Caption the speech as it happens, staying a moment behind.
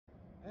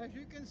As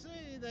you can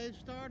see, they've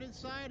started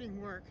siding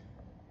work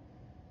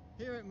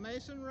here at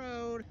Mason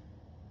Road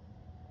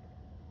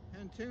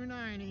and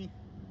 290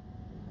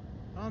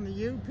 on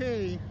the UP.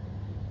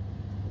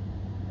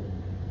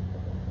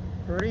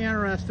 Pretty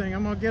interesting.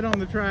 I'm gonna get on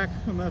the track,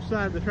 on the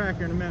side of the track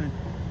here in a minute.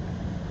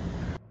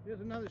 Here's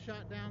another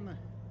shot down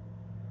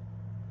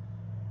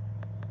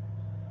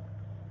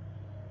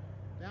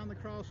the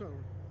crossover.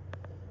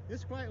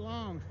 It's quite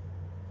long.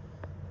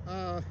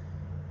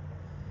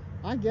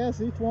 I guess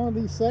each one of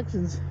these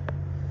sections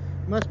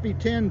must be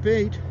 10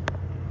 feet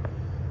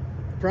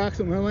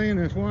approximately, and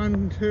there's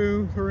 1,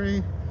 2,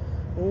 3,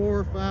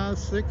 4, 5,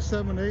 6,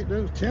 7, 8,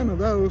 there's 10 of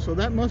those, so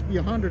that must be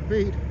 100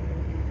 feet,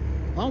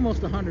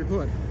 almost 100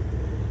 foot.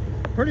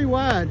 Pretty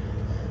wide.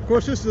 Of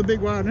course, this is a big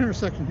wide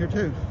intersection here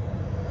too,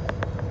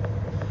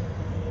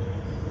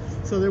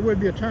 so there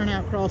would be a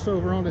turnout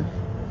crossover on it.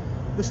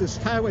 This is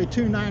Highway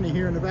 290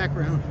 here in the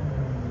background.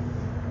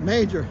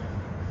 Major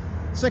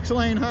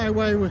 6-lane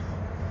highway with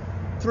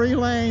 3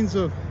 lanes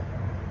of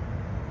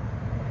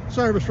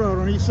service road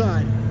on each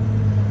side.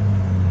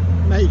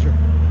 Major.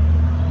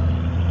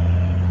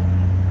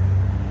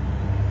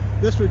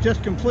 This was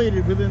just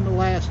completed within the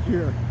last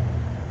year,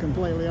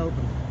 completely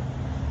open.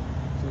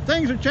 So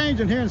things are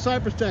changing here in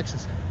Cypress,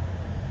 Texas.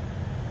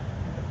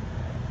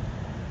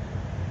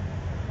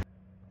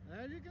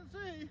 As you can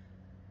see,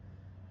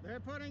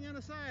 they're putting in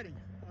a siding,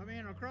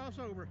 a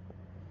crossover.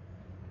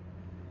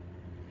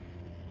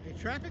 A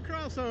traffic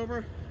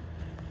crossover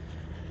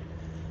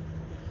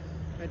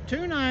at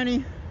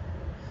 290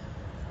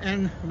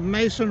 and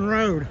Mason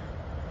Road,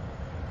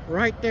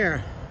 right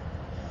there.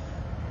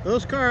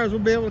 Those cars will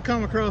be able to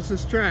come across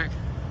this track.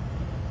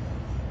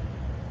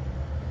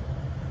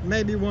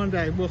 Maybe one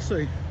day, we'll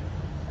see.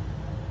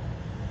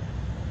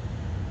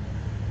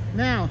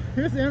 Now,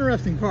 here's the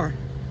interesting part.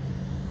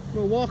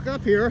 We'll walk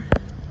up here,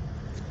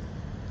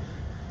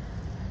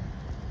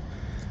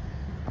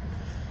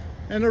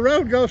 and the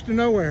road goes to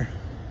nowhere.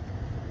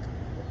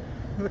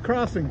 The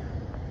crossing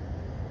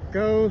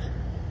goes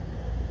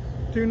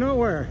to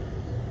nowhere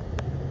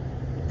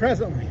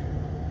presently.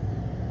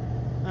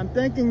 I'm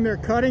thinking they're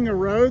cutting a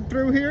road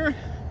through here,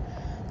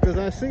 because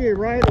I see a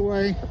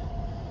right-of-way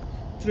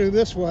through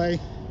this way,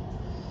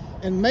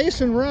 and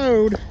Mason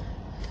Road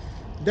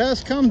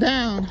does come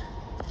down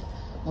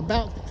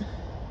about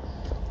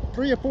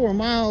 3 or 4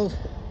 miles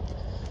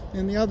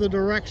in the other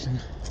direction.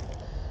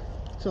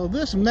 So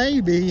this may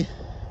be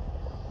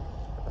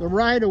the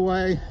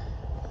right-of-way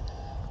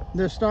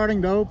they're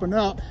starting to open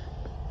up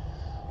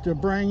to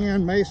bring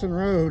in Mason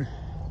Road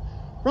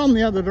from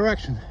the other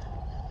direction.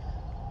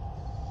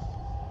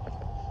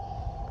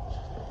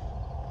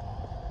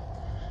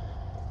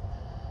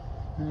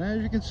 And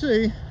as you can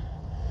see,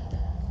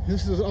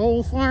 this is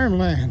old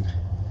farmland,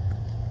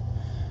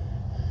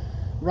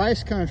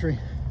 rice country.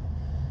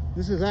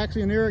 This is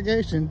actually an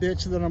irrigation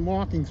ditch that I'm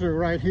walking through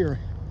right here.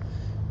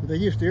 They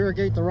used to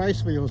irrigate the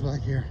rice fields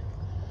back here.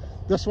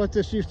 That's what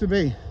this used to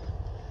be.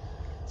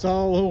 It's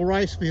all little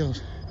rice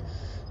fields.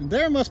 And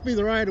there must be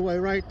the right-of-way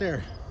right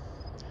there,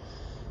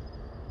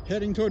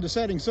 heading toward the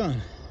setting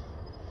sun.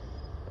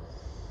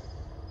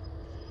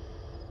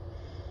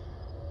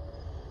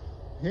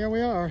 Here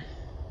we are,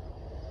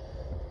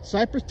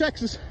 Cypress,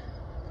 Texas,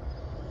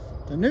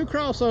 the new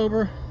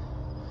crossover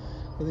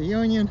for the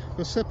Union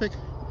Pacific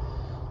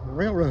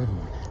Railroad.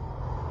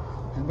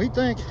 And we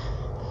think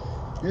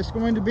it's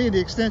going to be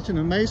the extension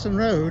of Mason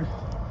Road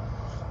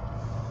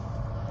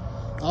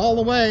all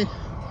the way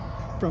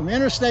from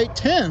Interstate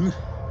 10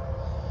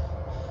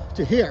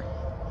 to here.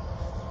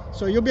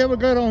 So you'll be able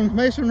to go on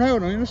Mason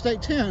Road on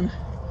Interstate 10,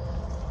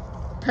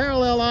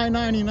 parallel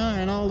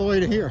I-99 all the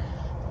way to here,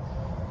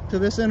 to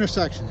this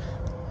intersection.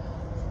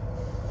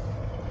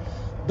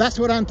 That's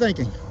what I'm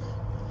thinking.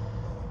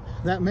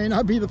 That may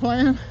not be the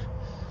plan,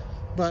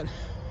 but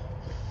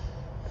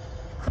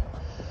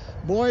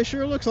boy, it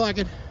sure looks like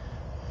it.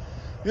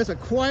 It's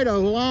quite a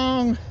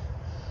long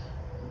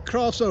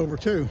crossover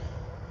too,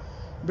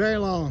 very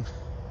long.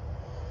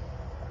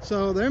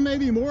 So there may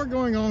be more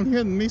going on here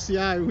than meets the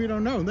eye. We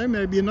don't know. There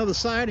may be another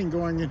siding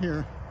going in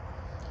here.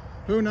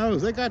 Who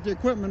knows? They got the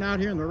equipment out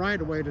here in the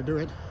right-of-way to do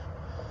it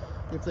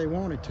if they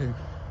wanted to.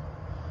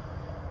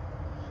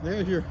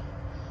 There's your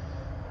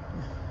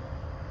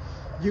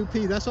UP.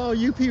 That's all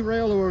UP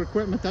railroad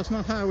equipment. That's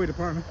not highway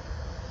department.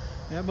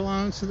 That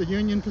belongs to the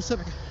Union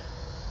Pacific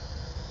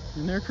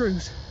and their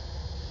crews.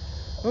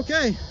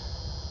 Okay.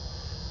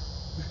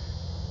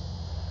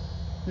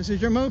 This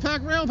is your Mopac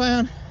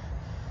Railpan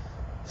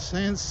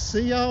saying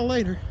see y'all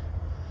later,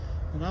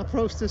 and I'll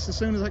post this as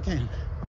soon as I can.